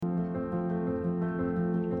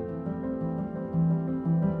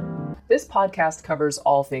This podcast covers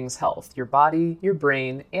all things health, your body, your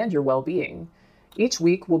brain, and your well-being. Each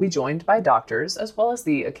week, we'll be joined by doctors, as well as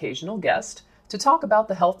the occasional guest, to talk about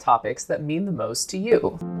the health topics that mean the most to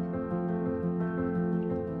you.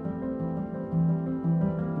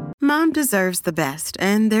 Mom deserves the best,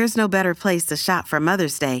 and there's no better place to shop for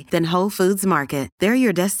Mother's Day than Whole Foods Market. They're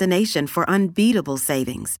your destination for unbeatable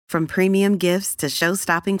savings, from premium gifts to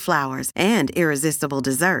show-stopping flowers and irresistible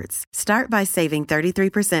desserts. Start by saving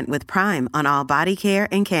 33% with Prime on all body care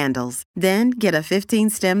and candles. Then get a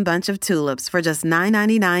 15-stem bunch of tulips for just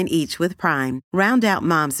 $9.99 each with Prime. Round out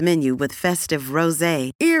Mom's menu with festive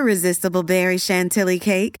rosé, irresistible berry chantilly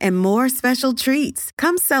cake, and more special treats.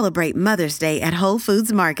 Come celebrate Mother's Day at Whole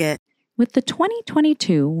Foods Market. With the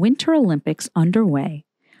 2022 Winter Olympics underway,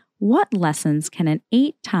 what lessons can an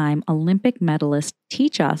 8-time Olympic medalist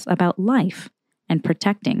teach us about life and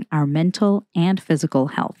protecting our mental and physical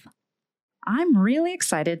health? I'm really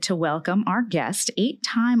excited to welcome our guest,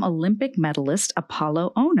 8-time Olympic medalist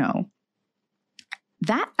Apollo Ono.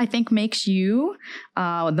 That, I think, makes you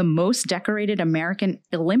the most decorated American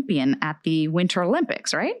Olympian at the Winter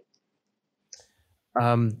Olympics, right?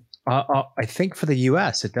 I think for the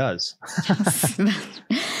U.S. it does.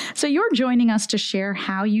 So you're joining us to share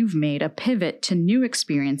how you've made a pivot to new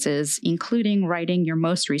experiences, including writing your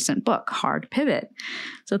most recent book, Hard Pivot.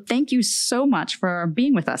 So thank you so much for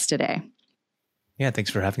being with us today. Yeah,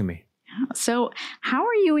 thanks for having me. So how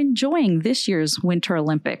are you enjoying this year's Winter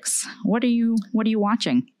Olympics? What are you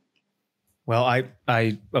watching? Well,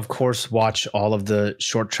 I of course watch all of the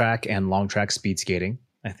short track and long track speed skating.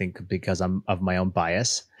 I think because I'm of my own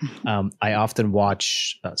bias. I often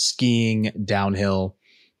watch skiing, downhill,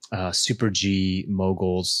 Super G,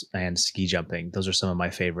 moguls, and ski jumping. Those are some of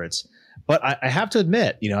my favorites. But I have to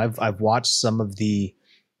admit, I've watched some of the,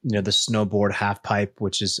 the snowboard half pipe,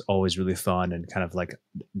 which is always really fun and kind of like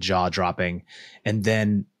jaw dropping. And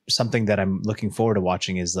then something that I'm looking forward to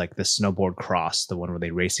watching is like the snowboard cross, the one where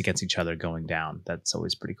they race against each other going down. That's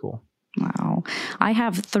always pretty cool. Wow. I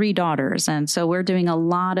have 3 daughters, and so we're doing a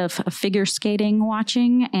lot of figure skating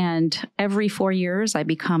watching, and every 4 years I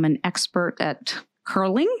become an expert at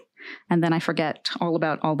curling, and then I forget all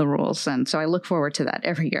about all the rules, and so I look forward to that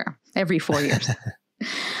every 4 years.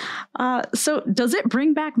 So does it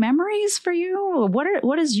bring back memories for you?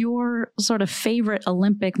 What is your sort of favorite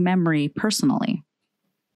Olympic memory personally?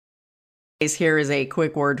 Here is a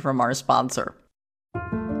quick word from our sponsor.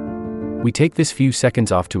 We take this few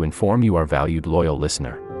seconds off to inform you, our valued loyal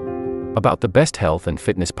listener, about the best health and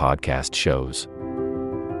fitness podcast shows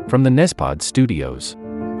from the Nespod studios.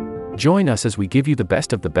 Join us as we give you the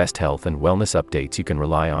best of the best health and wellness updates you can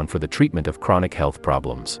rely on for the treatment of chronic health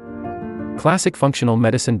problems. Classic functional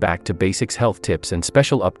medicine back to basics health tips and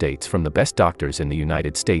special updates from the best doctors in the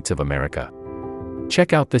United States of America.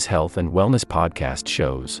 Check out this health and wellness podcast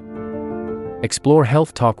shows. Explore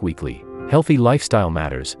Health Talk Weekly, Healthy Lifestyle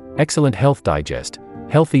Matters, Excellent Health Digest,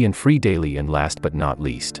 Healthy and Free Daily, and last but not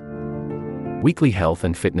least, Weekly Health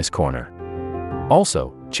and Fitness Corner.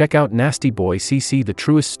 Also, check out Nasty Boy CC, the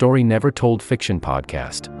truest story never told fiction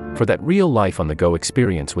podcast, for that real life on the go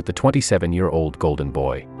experience with the 27-year-old golden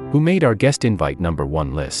boy, who made our guest invite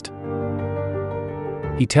 #1 list.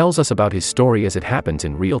 He tells us about his story as it happens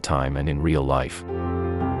in real time and in real life.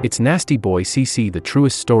 It's Nasty Boy CC, the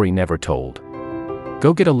truest story never told.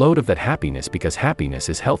 Go get a load of that happiness, because happiness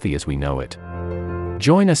is healthy as we know it.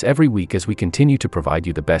 Join us every week as we continue to provide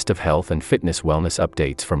you the best of health and fitness wellness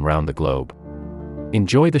updates from around the globe.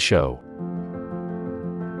 Enjoy the show.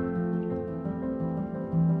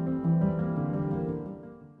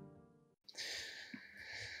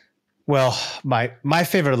 Well, my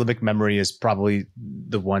favorite Olympic memory is probably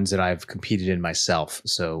the ones that I've competed in myself.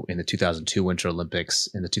 So in the 2002 Winter Olympics,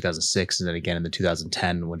 in the 2006, and then again in the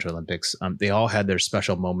 2010 Winter Olympics, they all had their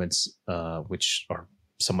special moments, which are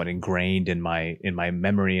somewhat ingrained in my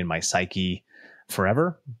memory and my psyche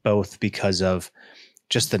forever, both because of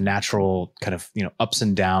just the natural kind of, ups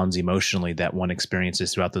and downs emotionally that one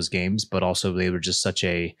experiences throughout those games, but also they were just such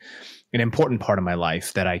an important part of my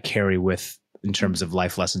life that I carry with in terms of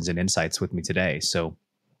life lessons and insights with me today. So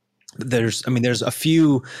there's a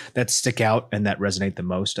few that stick out and that resonate the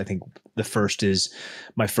most. I think the first is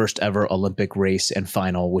my first ever Olympic race and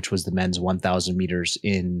final, which was the men's 1,000 meters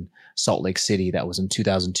in Salt Lake City. That was in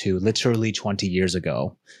 2002, literally 20 years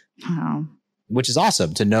ago. Wow. Which is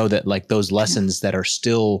awesome to know that like those lessons that are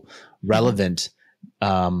still relevant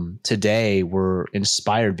today were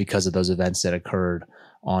inspired because of those events that occurred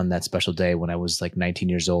on that special day when I was like 19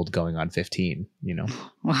 years old going on 15,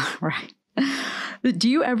 Well, right. Do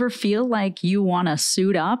you ever feel like you want to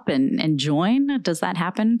suit up and join? Does that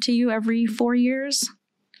happen to you every 4 years?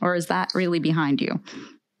 Or is that really behind you?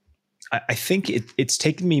 I think it's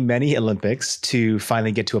taken me many Olympics to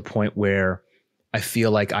finally get to a point where I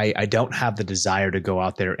feel like I don't have the desire to go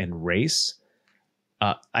out there and race.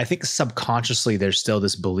 I think subconsciously there's still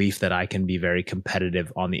this belief that I can be very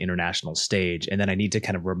competitive on the international stage. And then I need to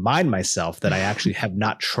kind of remind myself that I actually have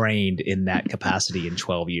not trained in that capacity in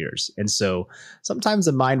 12 years. And so sometimes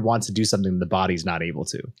the mind wants to do something the body's not able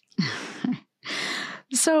to.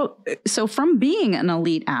 So from being an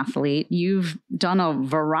elite athlete, you've done a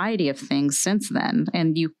variety of things since then,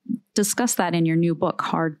 and you discuss that in your new book,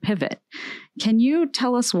 Hard Pivot. Can you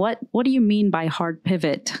tell us what do you mean by hard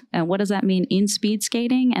pivot, and what does that mean in speed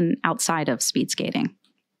skating and outside of speed skating?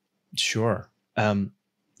 Sure. A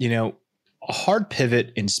hard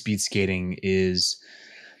pivot in speed skating is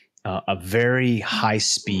a very high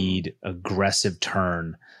speed, aggressive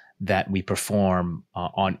turn that we perform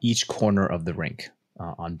on each corner of the rink.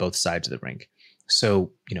 On both sides of the rink.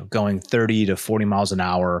 So, going 30 to 40 miles an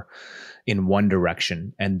hour in one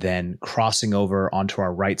direction and then crossing over onto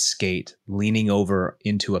our right skate, leaning over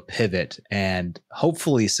into a pivot and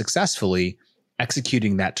hopefully successfully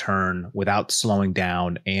executing that turn without slowing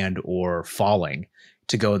down and or falling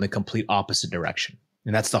to go in the complete opposite direction.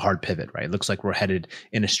 And that's the hard pivot, right? It looks like we're headed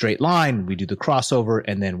in a straight line. We do the crossover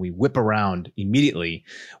and then we whip around immediately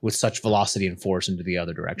with such velocity and force into the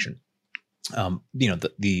other direction.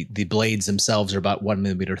 The blades themselves are about 1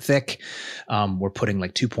 millimeter thick. We're putting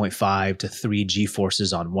like 2.5 to 3 G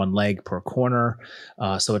forces on one leg per corner.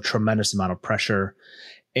 So a tremendous amount of pressure.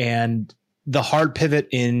 And the hard pivot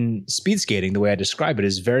in speed skating, the way I describe it,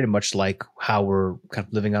 is very much like how we're kind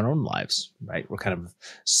of living our own lives, right? We're kind of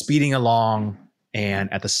speeding along,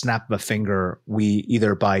 and at the snap of a finger, we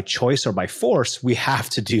either by choice or by force, we have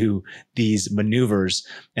to do these maneuvers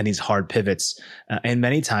and these hard pivots. And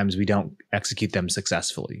many times we don't execute them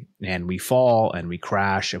successfully, and we fall and we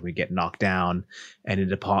crash and we get knocked down. And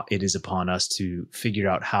it is upon us to figure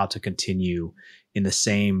out how to continue in the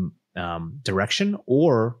same direction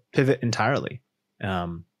or pivot entirely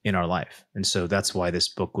in our life. And so that's why this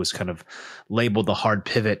book was kind of labeled The Hard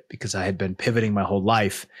Pivot, because I had been pivoting my whole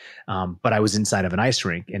life, but I was inside of an ice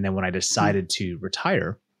rink. And then when I decided to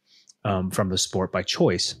retire from the sport by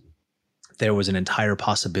choice, there was an entire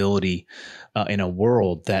possibility in a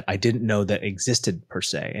world that I didn't know that existed per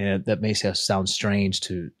se. And that may sound strange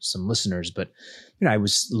to some listeners, but I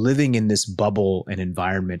was living in this bubble and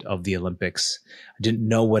environment of the Olympics. I didn't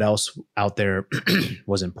know what else out there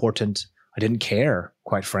was important. I didn't care,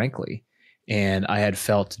 quite frankly. And I had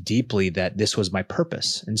felt deeply that this was my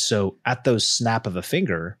purpose. And so at those snap of a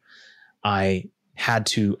finger, I had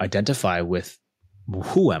to identify with,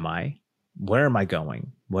 who am I? Where am I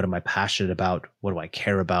going? What am I passionate about? What do I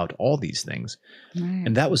care about? All these things. Right.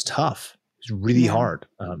 And that was tough. It was really hard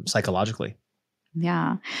psychologically.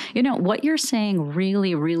 Yeah. What you're saying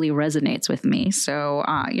really, really resonates with me. So,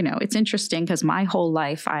 it's interesting because my whole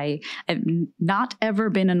life, I have not ever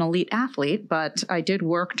been an elite athlete, but I did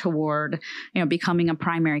work toward, becoming a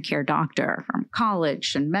primary care doctor from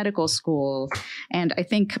college and medical school. And I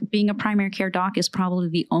think being a primary care doc is probably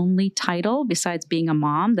the only title besides being a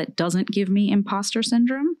mom that doesn't give me imposter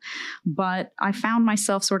syndrome. But I found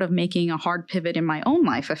myself sort of making a hard pivot in my own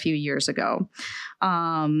life a few years ago.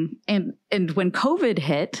 And when COVID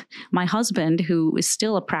hit, my husband, who is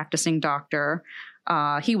still a practicing doctor,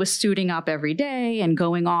 he was suiting up every day and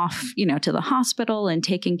going off, to the hospital and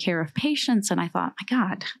taking care of patients. And I thought, my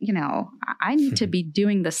God, I need to be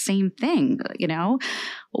doing the same thing,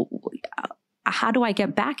 How do I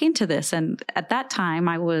get back into this? And at that time,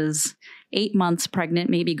 I was 8 months pregnant,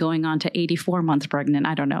 maybe going on to 84 months pregnant,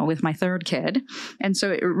 I don't know, with my third kid. And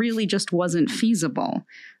so it really just wasn't feasible.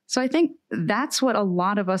 So I think that's what a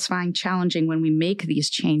lot of us find challenging when we make these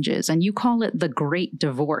changes. And you call it the great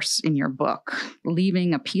divorce in your book,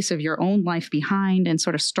 leaving a piece of your own life behind and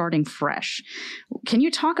sort of starting fresh. Can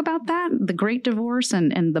you talk about that, the great divorce,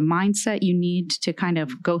 and the mindset you need to kind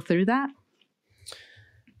of go through that?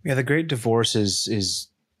 Yeah, the great divorce is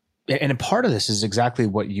and a part of this is exactly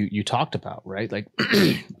what you talked about, right? Like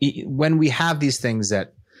when we have these things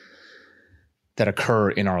that occur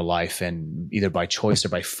in our life, and either by choice or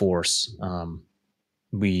by force,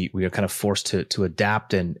 we are kind of forced to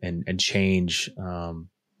adapt and change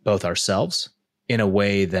both ourselves in a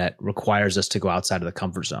way that requires us to go outside of the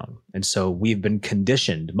comfort zone. And so we've been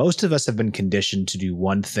conditioned. Most of us have been conditioned to do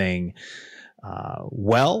one thing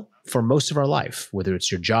well for most of our life, whether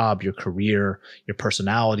it's your job, your career, your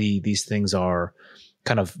personality. These things are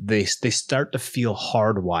kind of, they start to feel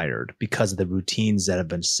hardwired because of the routines that have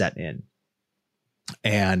been set in.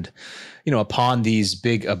 And, upon these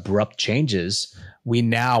big abrupt changes, we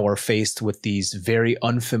now are faced with these very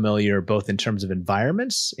unfamiliar, both in terms of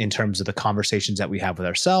environments, in terms of the conversations that we have with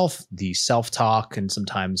ourselves, the self-talk and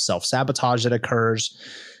sometimes self-sabotage that occurs.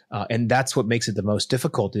 And that's what makes it the most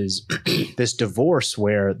difficult is this divorce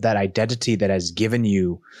where that identity that has given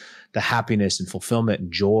you the happiness and fulfillment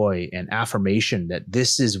and joy and affirmation that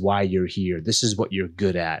this is why you're here. This is what you're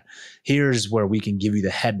good at. Here's where we can give you the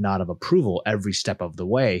head nod of approval every step of the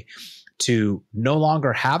way, to no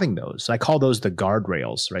longer having those. I call those the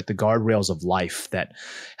guardrails, right? The guardrails of life that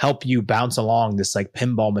help you bounce along this like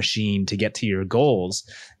pinball machine to get to your goals.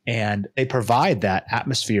 And they provide that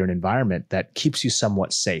atmosphere and environment that keeps you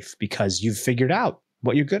somewhat safe because you've figured out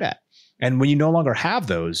what you're good at. And when you no longer have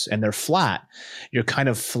those and they're flat, you're kind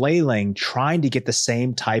of flailing, trying to get the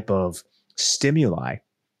same type of stimuli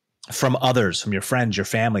from others, from your friends, your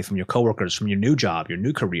family, from your coworkers, from your new job, your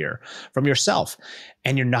new career, from yourself.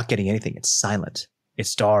 And you're not getting anything. It's silent.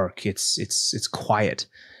 It's dark. It's quiet.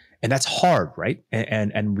 And that's hard, right?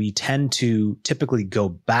 And we tend to typically go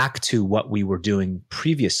back to what we were doing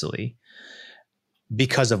previously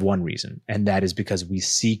because of one reason. And that is because we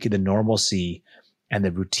seek the normalcy and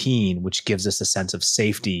the routine, which gives us a sense of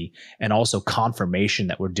safety and also confirmation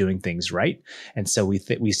that we're doing things right. And so we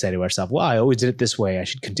say to ourselves, well, I always did it this way. I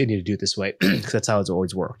should continue to do it this way because that's how it's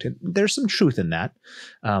always worked. And there's some truth in that.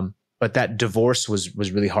 But that divorce was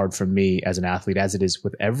really hard for me as an athlete, as it is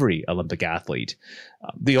with every Olympic athlete.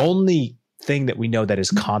 The only thing that we know that is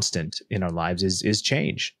constant in our lives is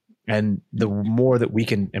change. And the more that we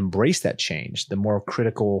can embrace that change, the more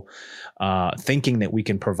critical thinking that we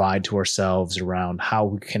can provide to ourselves around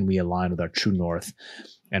how can we align with our true north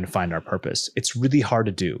and find our purpose. It's really hard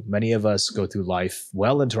to do. Many of us go through life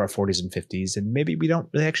well into our 40s and 50s, and maybe we don't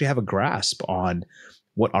really actually have a grasp on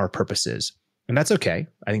what our purpose is. And that's okay.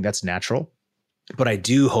 I think that's natural. But I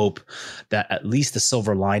do hope that at least the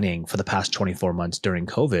silver lining for the past 24 months during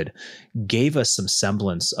COVID gave us some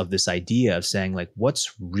semblance of this idea of saying, like,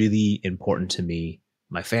 what's really important to me,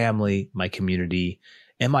 my family, my community?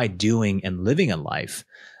 Am I doing and living a life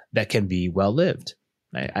that can be well lived?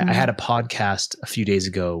 I had a podcast a few days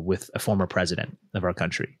ago with a former president of our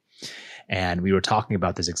country, and we were talking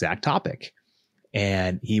about this exact topic.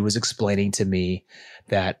 And he was explaining to me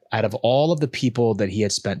that out of all of the people that he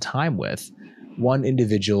had spent time with, one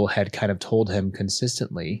individual had kind of told him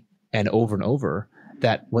consistently and over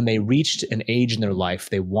that when they reached an age in their life,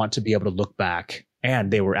 they want to be able to look back,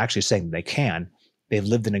 and they were actually saying they've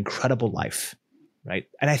lived an incredible life, right?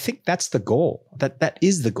 And I think that's the goal. That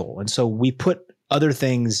is the goal. And so we put other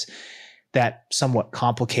things that somewhat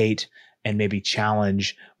complicate and maybe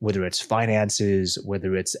challenge, whether it's finances,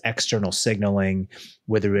 whether it's external signaling,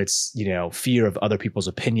 whether it's, fear of other people's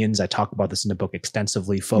opinions. I talk about this in the book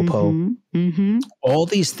extensively, FOPO. All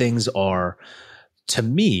these things are, to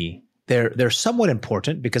me, they're somewhat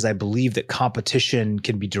important because I believe that competition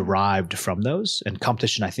can be derived from those, and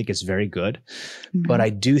competition I think is very good. But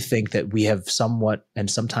I do think that we have somewhat and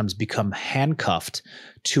sometimes become handcuffed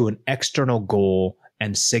to an external goal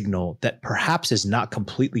and signal that perhaps is not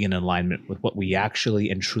completely in alignment with what we actually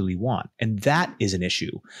and truly want. And that is an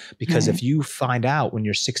issue because if you find out when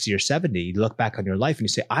you're 60 or 70, you look back on your life and you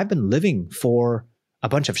say, I've been living for a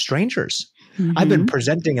bunch of strangers. I've been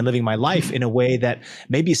presenting and living my life in a way that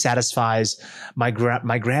maybe satisfies my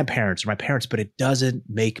grandparents or my parents, but it doesn't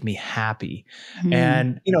make me happy.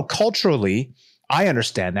 And, culturally, I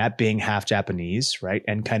understand that, being half Japanese, right?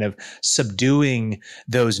 And kind of subduing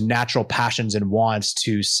those natural passions and wants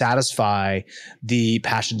to satisfy the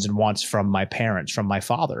passions and wants from my parents, from my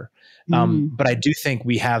father. But I do think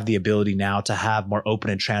we have the ability now to have more open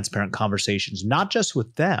and transparent conversations, not just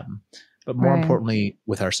with them, but more importantly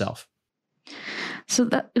with ourselves. So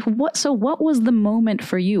what was the moment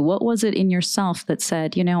for you? What was it in yourself that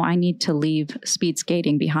said, I need to leave speed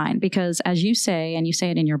skating behind? Because as you say, and you say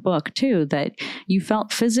it in your book too, that you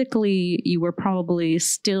felt physically you were probably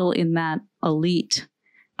still in that elite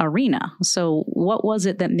arena. So what was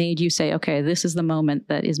it that made you say, okay, this is the moment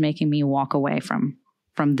that is making me walk away from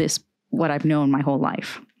this, what I've known my whole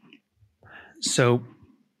life? So,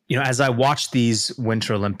 as I watch these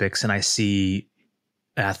Winter Olympics and I see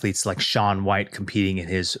athletes like Shaun White competing in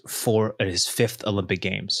his fifth Olympic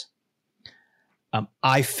Games,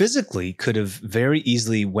 I physically could have very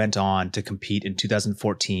easily went on to compete in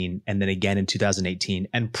 2014 and then again in 2018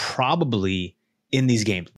 and probably in these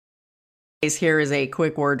games. Here is a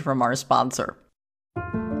quick word from our sponsor.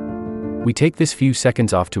 We take this few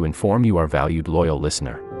seconds off to inform you, our valued loyal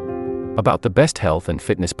listener, about the best health and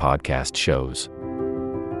fitness podcast shows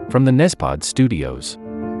from the Nespod studios.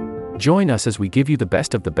 Join us as we give you the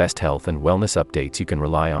best of the best health and wellness updates you can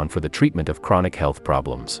rely on for the treatment of chronic health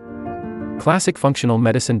problems. Classic functional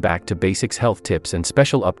medicine back to basics health tips and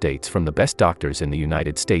special updates from the best doctors in the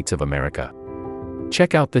United States of America.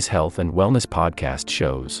 Check out this health and wellness podcast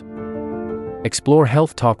shows. Explore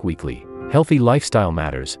Health Talk Weekly, Healthy Lifestyle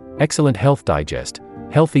Matters, Excellent Health Digest,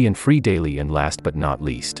 Healthy and Free Daily, and last but not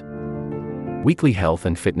least, Weekly Health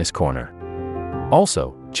and Fitness Corner.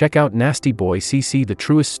 Also, check out Nasty Boy CC, the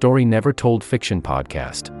truest story never told fiction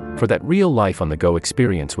podcast, for that real life on the go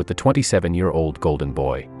experience with the 27-year-old golden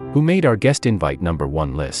boy, who made our guest invite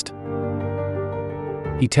 #1 list.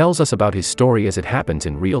 He tells us about his story as it happens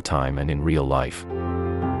in real time and in real life.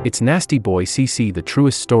 It's Nasty Boy CC, the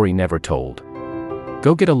truest story never told.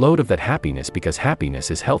 Go get a load of that happiness, because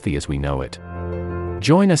happiness is healthy as we know it.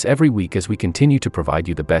 Join us every week as we continue to provide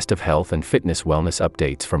you the best of health and fitness wellness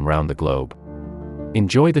updates from around the globe.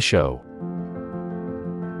 Enjoy the show.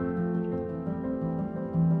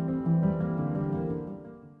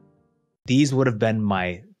 These would have been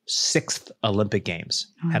my 6th Olympic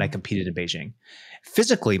Games had I competed in Beijing.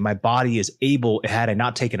 Physically, my body is able, had I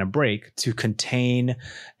not taken a break, to contain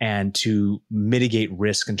and to mitigate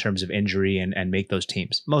risk in terms of injury and make those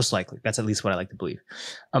teams. Most likely. That's at least what I like to believe.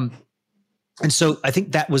 And so I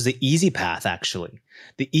think that was the easy path, actually.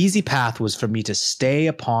 The easy path was for me to stay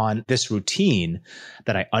upon this routine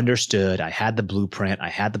that I understood. I had the blueprint. I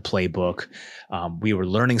had the playbook. We were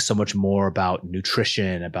learning so much more about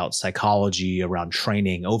nutrition, about psychology, around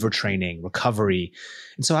training, overtraining, recovery.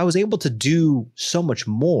 And so I was able to do so much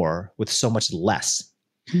more with so much less.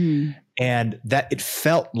 And that it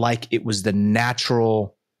felt like it was the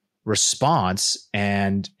natural response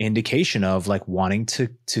and indication of like wanting to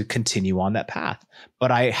continue on that path.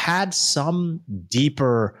 But I had some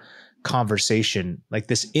deeper conversation, like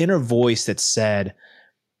this inner voice that said,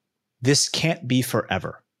 this can't be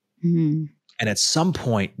forever. And at some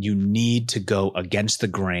point you need to go against the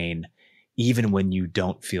grain, even when you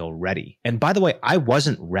don't feel ready. And by the way, I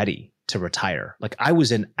wasn't ready to retire. Like I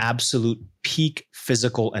was in absolute peak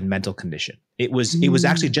physical and mental condition. It was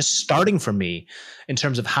actually just starting for me in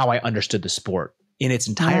terms of how I understood the sport in its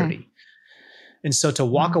entirety. And so to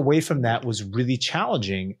walk away from that was really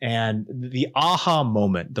challenging. And the aha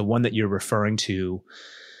moment, the one that you're referring to,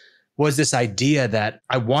 was this idea that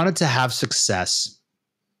I wanted to have success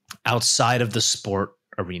outside of the sport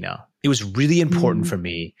arena. It was really important for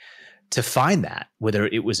me to find that, whether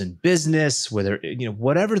it was in business, whether,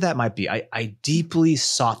 whatever that might be. I deeply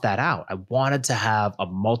sought that out. I wanted to have a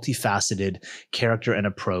multifaceted character and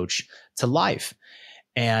approach to life.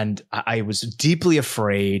 And I was deeply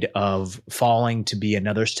afraid of falling to be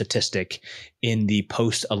another statistic in the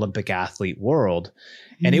post-Olympic athlete world.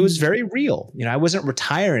 And it was very real. I wasn't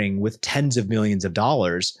retiring with tens of millions of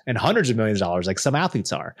dollars and hundreds of millions of dollars like some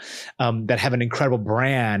athletes are, that have an incredible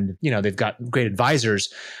brand. They've got great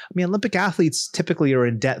advisors. I mean, Olympic athletes typically are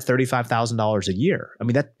in debt $35,000 a year. I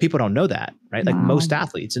mean, that people don't know that, right? Like most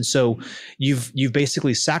athletes. And so you've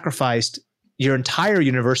basically sacrificed your entire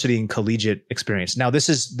university and collegiate experience. Now, this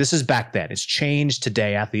is back then. It's changed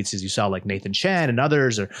today. Athletes, as you saw, like Nathan Chen and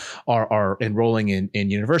others are enrolling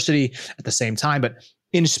in university at the same time. But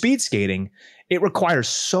in speed skating, it requires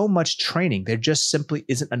so much training. There just simply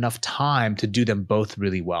isn't enough time to do them both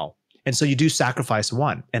really well. And so you do sacrifice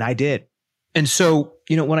one, and I did. And so,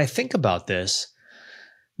 when I think about this,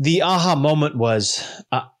 the aha moment was,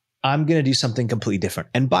 I'm going to do something completely different.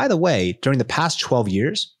 And by the way, during the past 12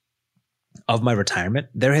 years of my retirement,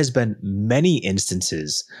 there has been many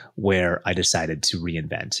instances where I decided to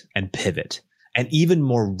reinvent and pivot. And even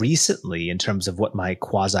more recently, in terms of what my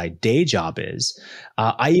quasi day job is,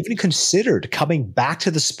 I even considered coming back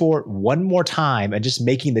to the sport one more time and just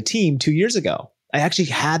making the team 2 years ago. I actually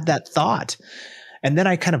had that thought. And then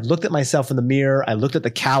I kind of looked at myself in the mirror. I looked at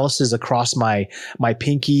the calluses across my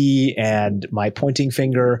pinky and my pointing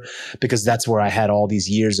finger, because that's where I had all these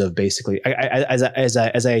years of basically,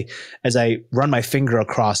 as I run my finger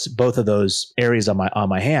across both of those areas on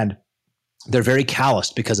my hand, they're very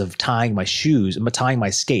calloused because of tying my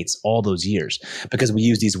skates all those years, because we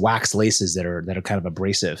use these wax laces that are kind of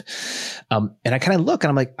abrasive. And I kind of look and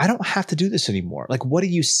I'm like, I don't have to do this anymore. Like, what are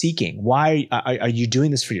you seeking? Why are you doing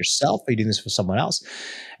this for yourself? Are you doing this for someone else?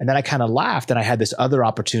 And then I kind of laughed, and I had this other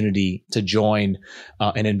opportunity to join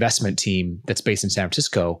an investment team that's based in San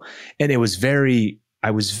Francisco. And I was very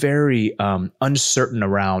uncertain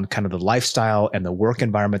around kind of the lifestyle and the work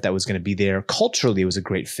environment that was going to be there. Culturally, it was a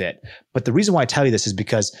great fit. But the reason why I tell you this is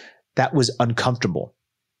because that was uncomfortable.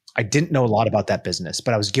 I didn't know a lot about that business,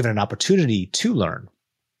 but I was given an opportunity to learn.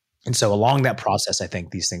 And so along that process, I think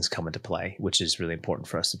these things come into play, which is really important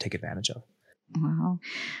for us to take advantage of. Wow.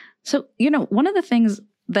 So, one of the things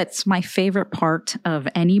that's my favorite part of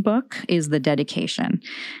any book is the dedication.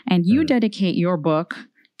 And you dedicate your book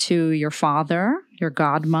to your father, your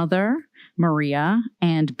godmother, Maria,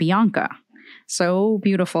 and Bianca. So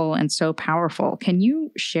beautiful and so powerful. Can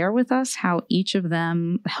you share with us how each of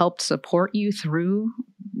them helped support you through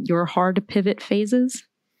your hard pivot phases?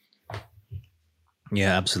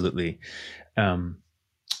 Yeah, absolutely.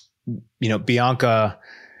 Bianca,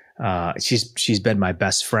 she's been my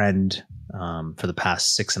best friend for the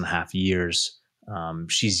past 6.5 years.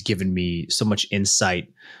 She's given me so much insight,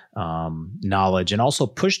 knowledge, and also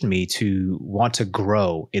pushed me to want to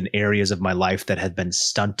grow in areas of my life that had been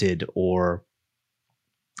stunted or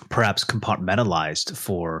perhaps compartmentalized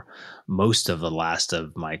for most of the last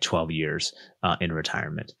of my 12 years in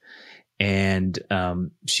retirement. And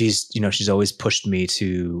she's always pushed me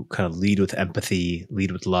to kind of lead with empathy,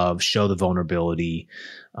 lead with love, show the vulnerability.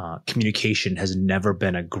 Communication has never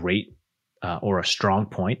been a great or a strong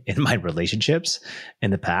point in my relationships in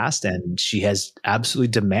the past. And she has absolutely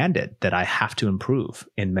demanded that I have to improve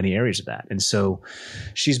in many areas of that. And so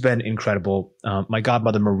she's been incredible. My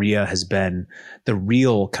godmother, Maria, has been the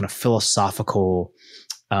real kind of philosophical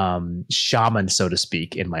shaman, so to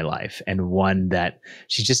speak, in my life. And one that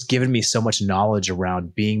she's just given me so much knowledge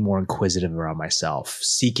around being more inquisitive around myself,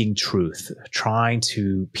 seeking truth, trying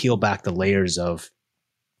to peel back the layers of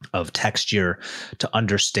texture to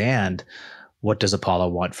understand what does Apollo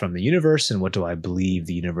want from the universe and what do I believe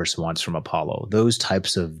the universe wants from Apollo? Those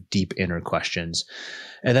types of deep inner questions.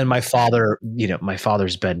 And then my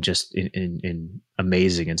father's been just in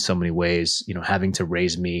amazing in so many ways, having to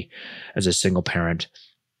raise me as a single parent,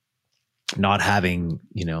 not having,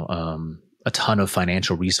 a ton of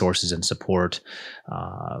financial resources and support,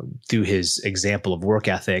 through his example of work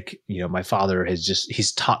ethic. My father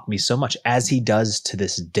he's taught me so much, as he does to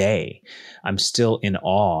this day. I'm still in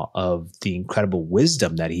awe of the incredible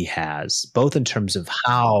wisdom that he has, both in terms of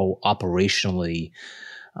how operationally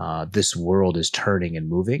this world is turning and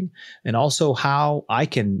moving, and also how I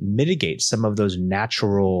can mitigate some of those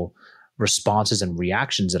natural responses and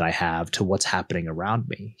reactions that I have to what's happening around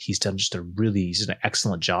me. He's done he's an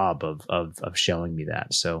excellent job of showing me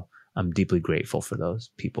that. So I'm deeply grateful for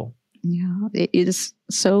those people. Yeah, it is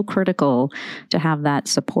so critical to have that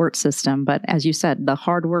support system. But as you said, the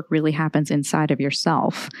hard work really happens inside of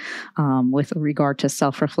yourself, with regard to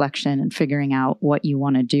self-reflection and figuring out what you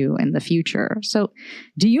want to do in the future. So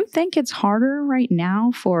do you think it's harder right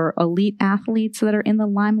now for elite athletes that are in the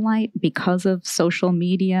limelight because of social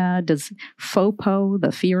media? Does FOPO,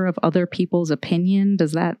 the fear of other people's opinion,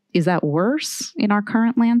 is that worse in our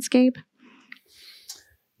current landscape?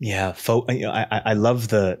 Yeah, I love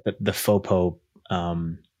the FOPO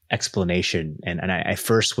explanation, and I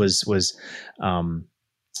first was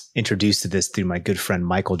introduced to this through my good friend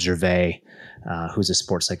Michael Gervais, who's a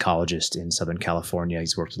sports psychologist in Southern California.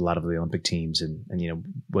 He's worked with a lot of the Olympic teams, and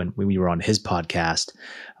when we were on his podcast,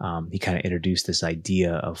 he kind of introduced this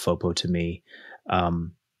idea of FOPO to me,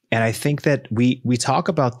 and I think that we talk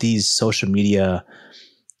about these social media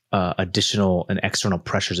additional and external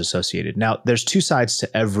pressures associated. Now, there's two sides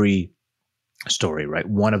to every story, right?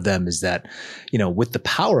 One of them is that, with the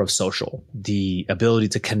power of social, the ability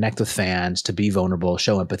to connect with fans, to be vulnerable,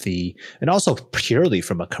 show empathy, and also purely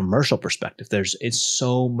from a commercial perspective, it's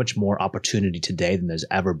so much more opportunity today than there's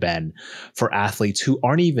ever been for athletes who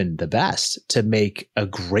aren't even the best to make a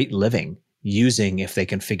great living using, if they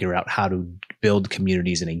can figure out how to build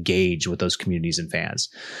communities and engage with those communities and fans.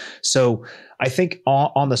 So I think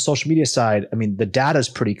on the social media side, the data is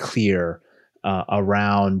pretty clear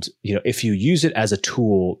around, if you use it as a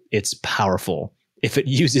tool, it's powerful. If it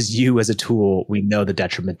uses you as a tool, we know the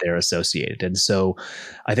detriment there associated. And so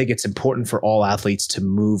I think it's important for all athletes to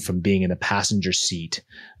move from being in the passenger seat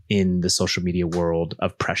in the social media world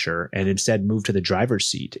of pressure and instead move to the driver's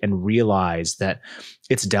seat and realize that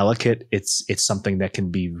it's delicate. It's something that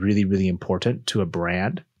can be really, really important to a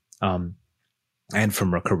brand, and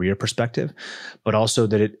from a career perspective, but also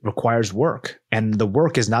that it requires work. And the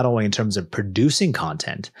work is not only in terms of producing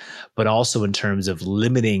content, but also in terms of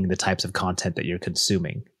limiting the types of content that you're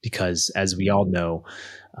consuming. Because as we all know,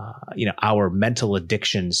 our mental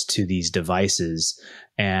addictions to these devices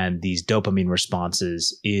and these dopamine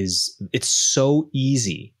responses it's so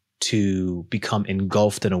easy to become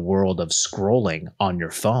engulfed in a world of scrolling on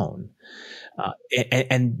your phone.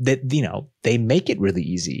 And that, they make it really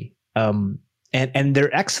easy. And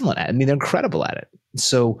they're excellent at it. They're incredible at it.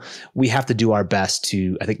 So we have to do our best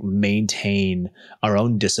to, I think, maintain our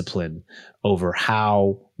own discipline over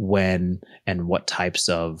how, when, and what types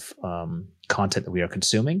of content that we are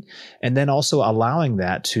consuming. And then also allowing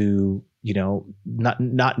that to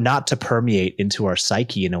not to permeate into our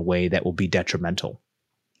psyche in a way that will be detrimental.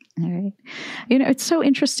 All right. It's so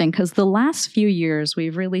interesting because the last few years,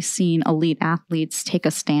 we've really seen elite athletes take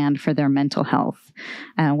a stand for their mental health,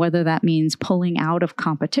 whether that means pulling out of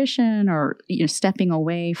competition or stepping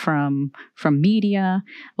away from media.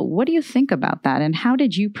 What do you think about that? And how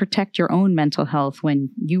did you protect your own mental health when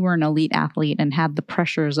you were an elite athlete and had the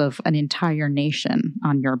pressures of an entire nation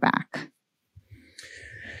on your back?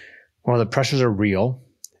 Well, the pressures are real,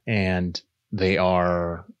 and they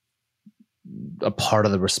are a part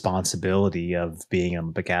of the responsibility of being an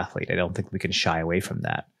Olympic athlete. I don't think we can shy away from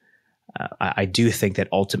that. I do think that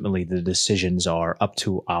ultimately the decisions are up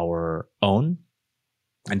to our own,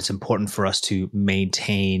 and it's important for us to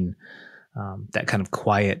maintain that kind of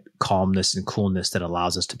quiet calmness and coolness that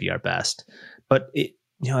allows us to be our best. But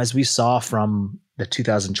as we saw from the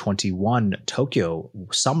 2021 Tokyo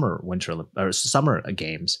Summer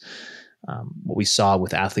Games, what we saw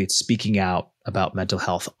with athletes speaking out about mental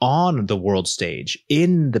health on the world stage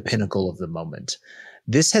in the pinnacle of the moment.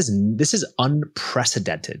 This is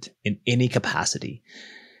unprecedented in any capacity.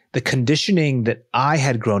 The conditioning that I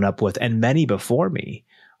had grown up with, and many before me,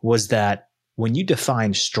 was that when you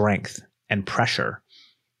define strength and pressure,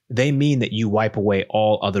 they mean that you wipe away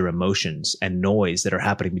all other emotions and noise that are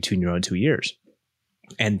happening between your own two ears.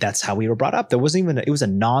 And that's how we were brought up. It was a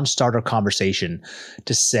non-starter conversation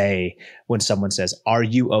to say, when someone says, "Are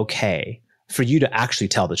you okay?" for you to actually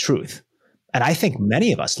tell the truth. And I think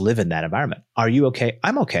many of us live in that environment. Are you okay?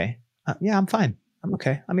 I'm okay. Yeah, I'm fine. I'm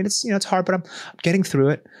okay. I mean, it's hard, but I'm getting through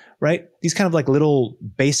it, right? These kind of like little,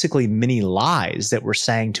 basically mini lies that we're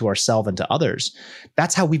saying to ourselves and to others.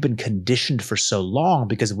 That's how we've been conditioned for so long,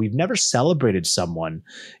 because we've never celebrated someone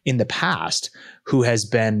in the past who has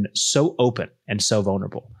been so open and so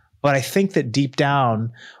vulnerable. But I think that deep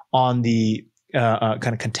down on the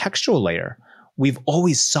kind of contextual layer, we've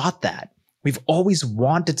always sought that. We've always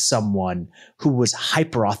wanted someone who was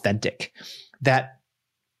hyper authentic,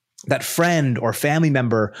 that friend or family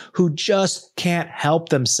member who just can't help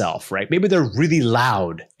themselves, right? Maybe they're really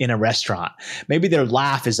loud in a restaurant. Maybe their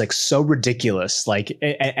laugh is like so ridiculous,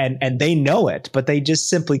 and they know it, but they just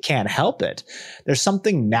simply can't help it. There's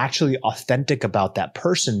something naturally authentic about that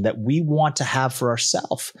person that we want to have for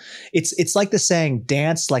ourselves. It's like the saying,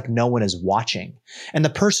 dance like no one is watching. And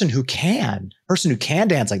the person who can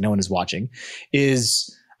dance like no one is watching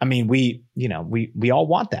is, I mean, we all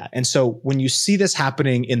want that. And so when you see this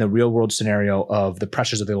happening in the real world scenario of the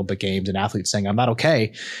pressures of the Olympic Games and athletes saying, "I'm not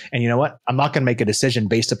okay," and you know what? I'm not going to make a decision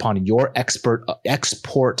based upon your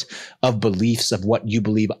export of beliefs of what you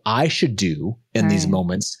believe I should do in these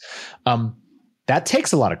moments. That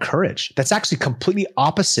takes a lot of courage. That's actually completely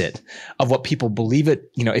opposite of what people believe it.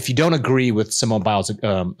 If you don't agree with Simone Biles'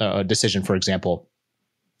 decision, for example,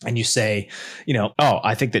 and you say, "Oh,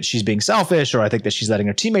 I think that she's being selfish, or I think that she's letting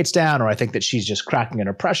her teammates down, or I think that she's just cracking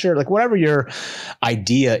under pressure," like whatever your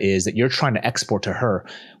idea is that you're trying to export to her,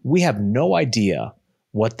 we have no idea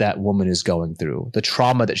what that woman is going through, the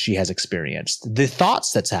trauma that she has experienced, the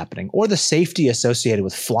thoughts that's happening, or the safety associated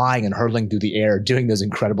with flying and hurtling through the air, doing those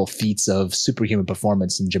incredible feats of superhuman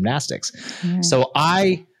performance in gymnastics. So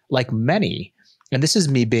I, like many, and this is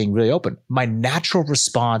me being really open, my natural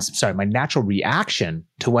reaction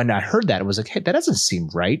to when I heard that, it was like, hey, that doesn't seem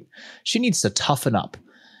right. She needs to toughen up.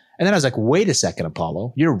 And then I was like, wait a second,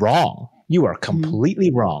 Apollo, you're wrong. You are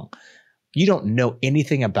completely wrong. You don't know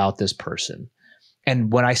anything about this person.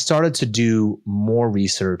 And when I started to do more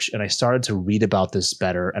research and I started to read about this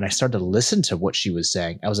better and I started to listen to what she was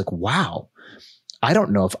saying, I was like, wow, I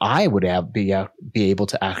don't know if I would be able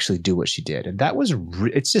to actually do what she did. And that was,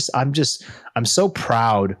 I'm so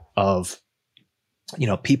proud of,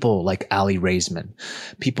 people like Ali Raisman,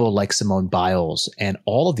 people like Simone Biles, and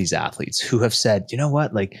all of these athletes who have said, you know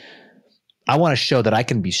what, like, I want to show that I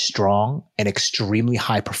can be strong and extremely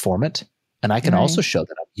high performant. And I can also show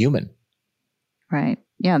that I'm human. Right.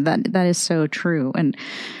 Yeah, that is so true. And,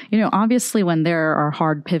 obviously when there are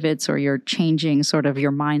hard pivots or you're changing sort of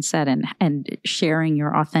your mindset and sharing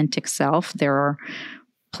your authentic self, there are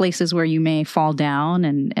places where you may fall down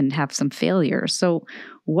and have some failures. So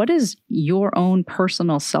what does your own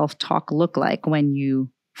personal self-talk look like when you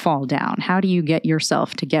fall down? How do you get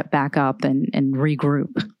yourself to get back up and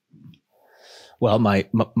regroup? Well,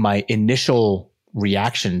 my initial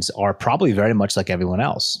reactions are probably very much like everyone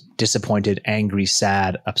else: disappointed, angry,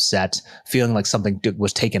 sad, upset, feeling like something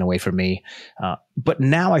was taken away from me. But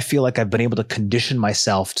now I feel like I've been able to condition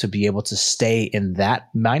myself to be able to stay in that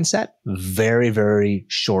mindset very, very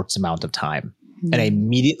short amount of time. And I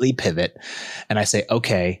immediately pivot and I say,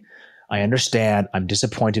 okay, I understand. I'm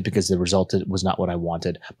disappointed because the result was not what I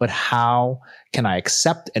wanted. But how can I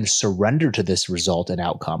accept and surrender to this result and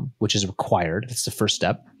outcome, which is required? That's the first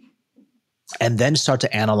step. And then start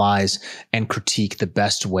to analyze and critique the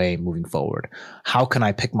best way moving forward. How can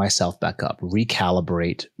I pick myself back up,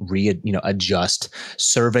 recalibrate, adjust,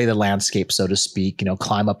 survey the landscape, so to speak,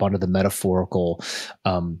 climb up onto the metaphorical,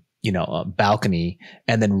 balcony,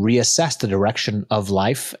 and then reassess the direction of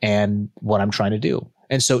life and what I'm trying to do.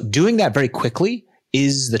 And so doing that very quickly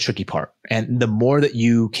is the tricky part. And the more that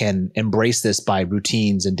you can embrace this by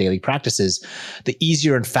routines and daily practices, the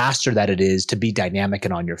easier and faster that it is to be dynamic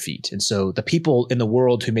and on your feet. And so the people in the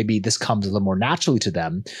world who maybe this comes a little more naturally to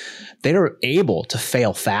them, they're able to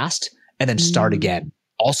fail fast and then start again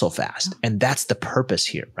also fast. And that's the purpose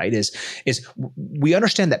here, right? Is we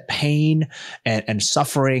understand that pain and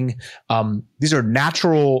suffering, these are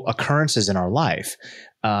natural occurrences in our life.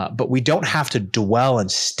 But we don't have to dwell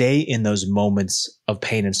and stay in those moments of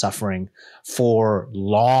pain and suffering for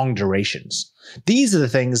long durations. These are the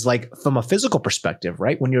things, like from a physical perspective,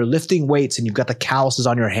 right? When you're lifting weights and you've got the calluses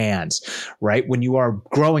on your hands, right? When you are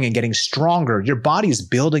growing and getting stronger, your body is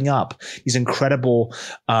building up these incredible,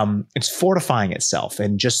 it's fortifying itself.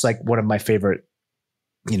 And just like one of my favorite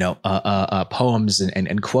poems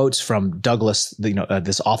and quotes from Douglas,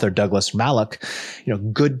 this author, Douglas Malloch,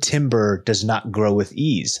 good timber does not grow with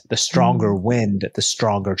ease. The stronger wind, the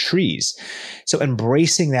stronger trees. So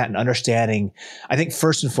embracing that and understanding, I think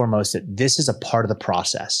first and foremost, that this is a part of the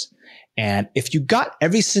process. And if you got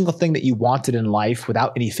every single thing that you wanted in life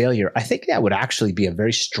without any failure, I think that would actually be a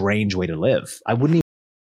very strange way to live. I wouldn't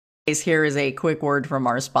even. Here is a quick word from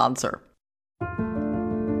our sponsor.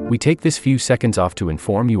 We take this few seconds off to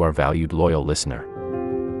inform you, our valued loyal listener,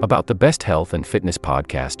 about the best health and fitness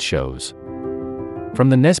podcast shows from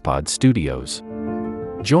the Nespod studios.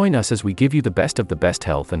 Join us as we give you the best of the best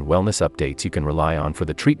health and wellness updates you can rely on for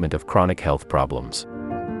the treatment of chronic health problems.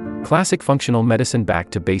 Classic functional medicine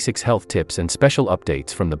back to basics health tips and special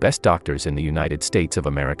updates from the best doctors in the United States of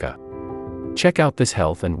America. Check out this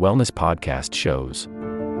health and wellness podcast shows.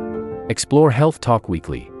 Explore Health Talk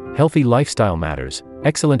Weekly, Healthy Lifestyle Matters,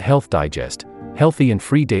 Excellent Health Digest, Healthy and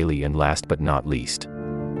Free Daily, and last but not least,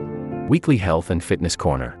 Weekly Health and Fitness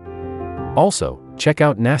Corner. Also, check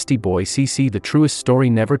out Nasty Boy CC, the truest story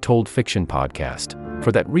never told fiction podcast,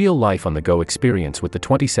 for that real life on the go experience with the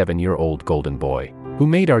 27-year-old golden boy, who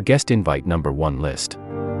made our guest invite #1 list.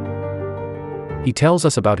 He tells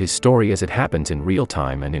us about his story as it happens in real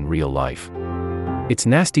time and in real life. It's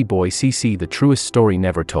Nasty Boy CC, the truest story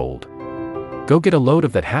never told. Go get a load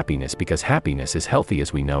of that happiness, because happiness is healthy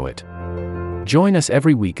as we know it. Join us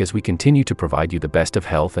every week as we continue to provide you the best of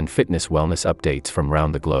health and fitness wellness updates from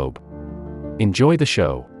around the globe. Enjoy the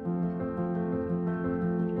show.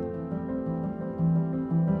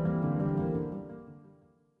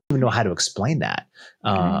 I don't know how to explain that.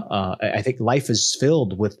 I think life is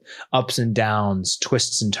filled with ups and downs,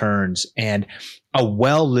 twists and turns, and a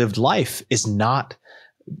well-lived life is not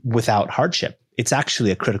without hardship. It's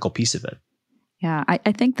actually a critical piece of it. Yeah,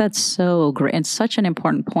 I think that's so great. And such an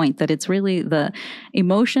important point, that it's really the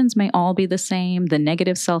emotions may all be the same. The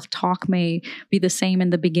negative self-talk may be the same in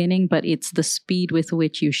the beginning, but it's the speed with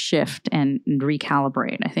which you shift and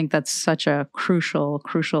recalibrate. I think that's such a crucial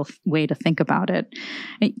way to think about it.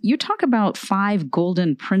 You talk about 5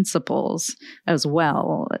 golden principles as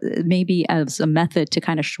well, maybe as a method to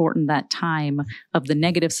kind of shorten that time of the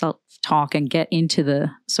negative self-talk and get into the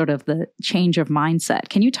sort of the change of mindset.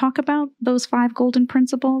 Can you talk about those 5 golden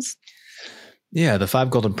principles? Yeah, the 5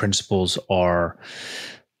 golden principles are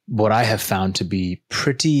what I have found to be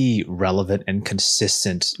pretty relevant and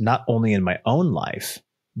consistent, not only in my own life,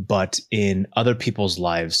 but in other people's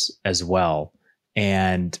lives as well.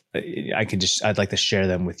 And I'd like to share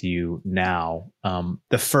them with you now.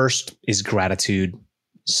 The first is gratitude,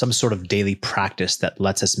 some sort of daily practice that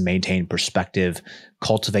lets us maintain perspective,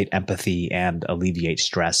 cultivate empathy, and alleviate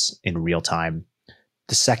stress in real time.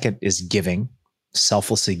 The second is giving,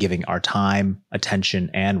 selflessly giving our time,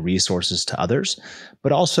 attention, and resources to others,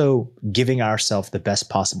 but also giving ourselves the best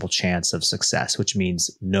possible chance of success, which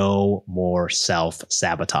means no more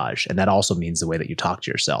self-sabotage. And that also means the way that you talk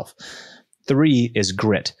to yourself. 3 is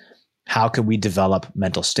grit. How can we develop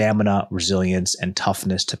mental stamina, resilience, and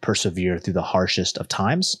toughness to persevere through the harshest of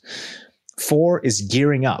times? 4 is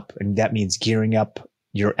gearing up, and that means gearing up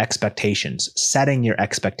your expectations, setting your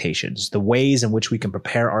expectations, the ways in which we can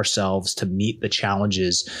prepare ourselves to meet the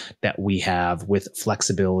challenges that we have with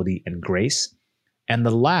flexibility and grace. And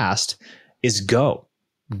the last is go.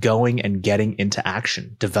 going and getting into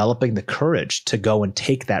action, developing the courage to go and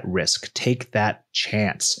take that risk, take that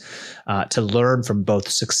chance, to learn from both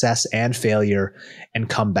success and failure and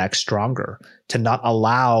come back stronger, to not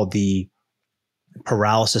allow the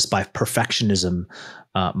paralysis by perfectionism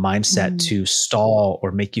mindset to stall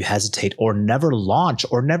or make you hesitate or never launch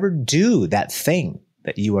or never do that thing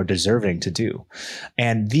that you are deserving to do.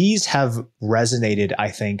 And these have resonated, I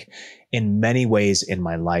think, in many ways in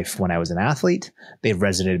my life when I was an athlete. They've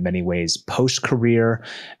resonated in many ways post-career,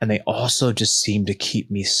 and they also just seem to keep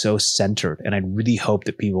me so centered. And I really hope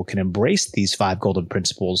that people can embrace these 5 golden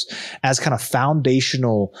principles as kind of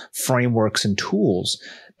foundational frameworks and tools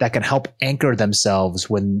that can help anchor themselves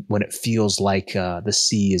when it feels like the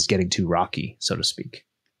sea is getting too rocky, so to speak.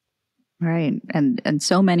 Right. And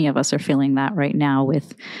so many of us are feeling that right now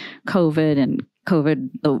with COVID,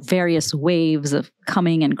 the various waves of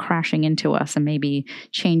coming and crashing into us and maybe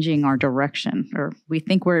changing our direction. Or we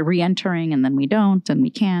think we're re-entering and then we don't and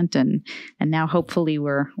we can't. And now hopefully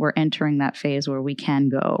we're entering that phase where we can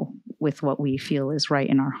go with what we feel is right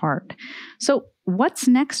in our heart. So what's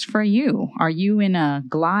next for you? Are you in a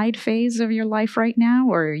glide phase of your life right now,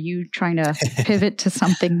 or are you trying to pivot to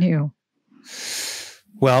something new?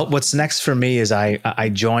 Well, what's next for me is I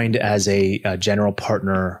joined as a general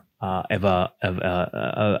partner of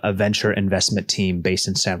a venture investment team based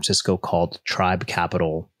in San Francisco called Tribe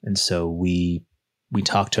Capital, and so we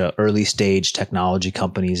talk to early stage technology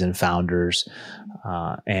companies and founders,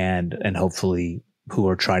 and hopefully who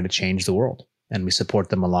are trying to change the world. And we support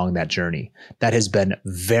them along that journey. That has been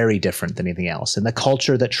very different than anything else. And the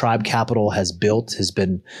culture that Tribe Capital has built has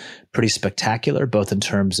been pretty spectacular, both in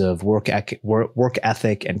terms of work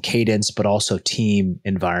ethic and cadence, but also team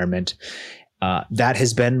environment. That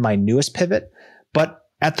has been my newest pivot. But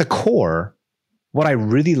at the core, what I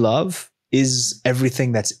really love is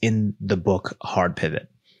everything that's in the book Hard Pivot.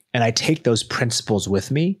 And I take those principles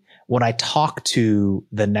with me when I talk to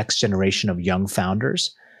the next generation of young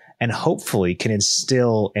founders, and hopefully can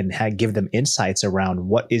instill and give them insights around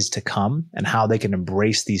what is to come and how they can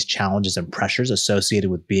embrace these challenges and pressures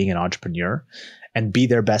associated with being an entrepreneur and be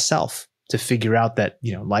their best self, to figure out that,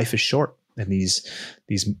 life is short and these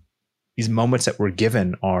moments that we're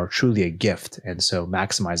given are truly a gift. And so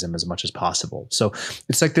maximize them as much as possible. So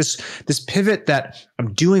it's like this pivot that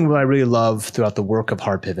I'm doing what I really love throughout the work of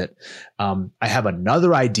Hard Pivot. I have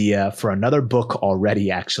another idea for another book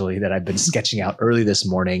already, actually, that I've been sketching out early this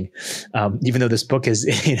morning. Even though this book is,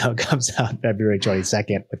 comes out February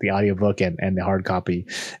 22nd with the audiobook and the hard copy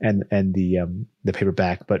and the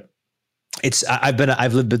paperback. But I've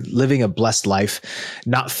been living a blessed life,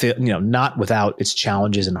 not without its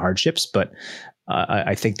challenges and hardships, but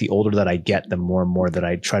I think the older that I get, the more and more that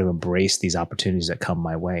I try to embrace these opportunities that come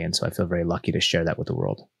my way. And so I feel very lucky to share that with the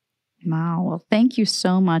world. Wow. Well, thank you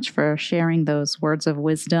so much for sharing those words of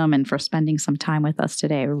wisdom and for spending some time with us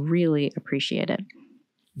today. I really appreciate it.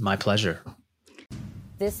 My pleasure.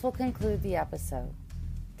 This will conclude the episode.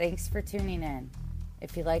 Thanks for tuning in.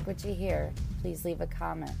 If you like what you hear, please leave a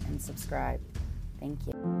comment and subscribe. Thank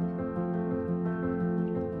you.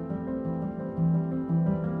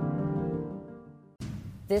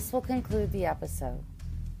 This will conclude the episode.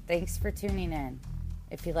 Thanks for tuning in.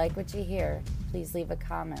 If you like what you hear, please leave a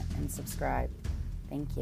comment and subscribe. Thank you.